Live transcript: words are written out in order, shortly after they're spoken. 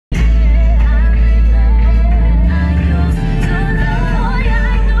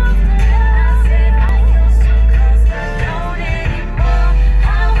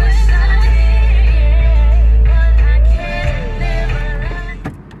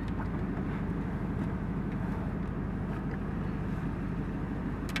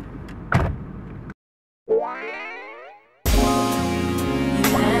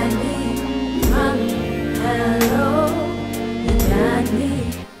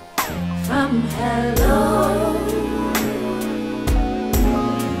from hello.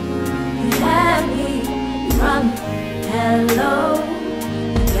 You had me from hello.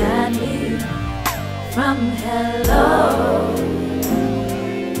 You got me from hello.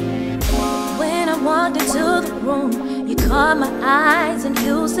 When I walked into the room, you caught my eyes and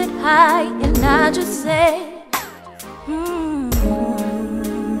you said hi, and I just said,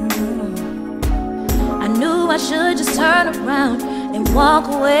 I knew I should just turn around and walk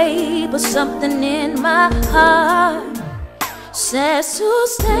away, but something in my heart says to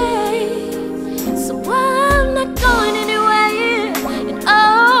stay. So I'm not going anywhere, and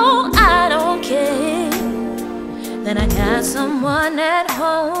oh, I don't care that I got someone at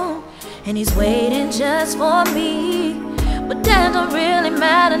home and he's waiting just for me. But that don't really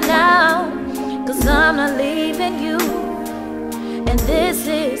matter now, 'cause I'm not leaving you, and this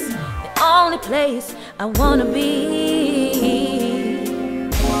is the only place I wanna be.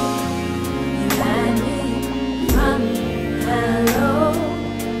 You got me from hello.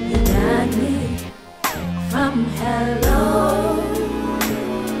 You got me from hello.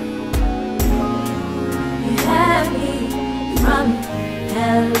 You had me from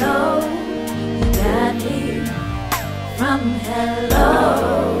hello. You got me from hello.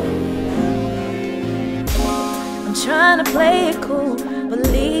 I'm trying to play it cool,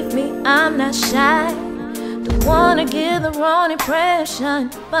 believe me, I'm not shy. Don't wanna give the wrong impression,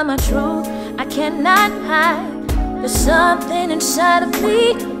 but my truth I cannot hide. There's something inside of me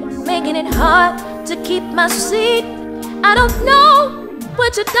making it hard to keep my seat. I don't know what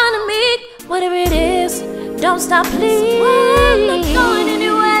you've done to me. Whatever it is, don't stop, please. So I'm not going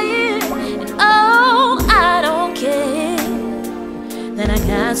anywhere, and oh, I don't care that I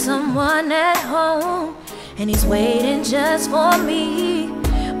got someone at home and he's waiting just for me.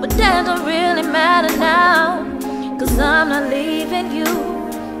 But that don't really matter now, 'cause I'm not leaving you,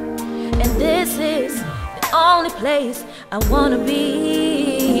 and this is the only place I wanna be.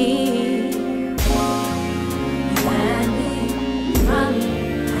 You got me from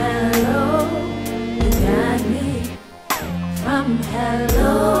hello. You got me from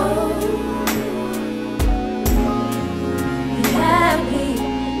hello. You had me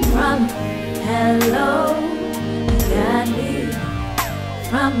from hello. You got me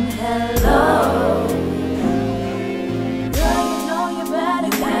from hello. Girl, you know you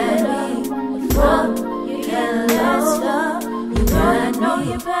better get up before you get messed up. You gotta know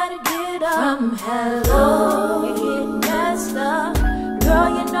you better get up from hello. You get messed up. Girl,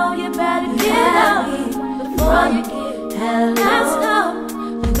 you know you better get up before you get messed up.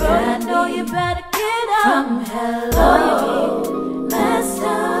 Girl, you know you better get up from hello. You get messed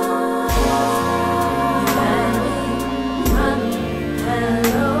up.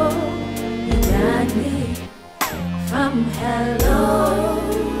 From hello.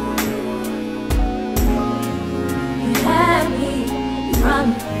 You had me from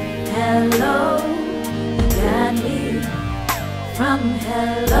hello. You got me from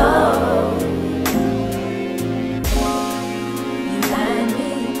hello. You had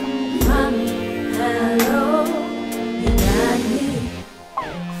me from hello. You got me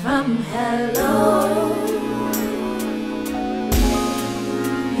from hello.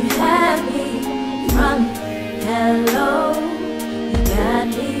 You had me from hello. You got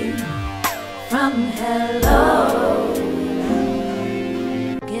me from hello.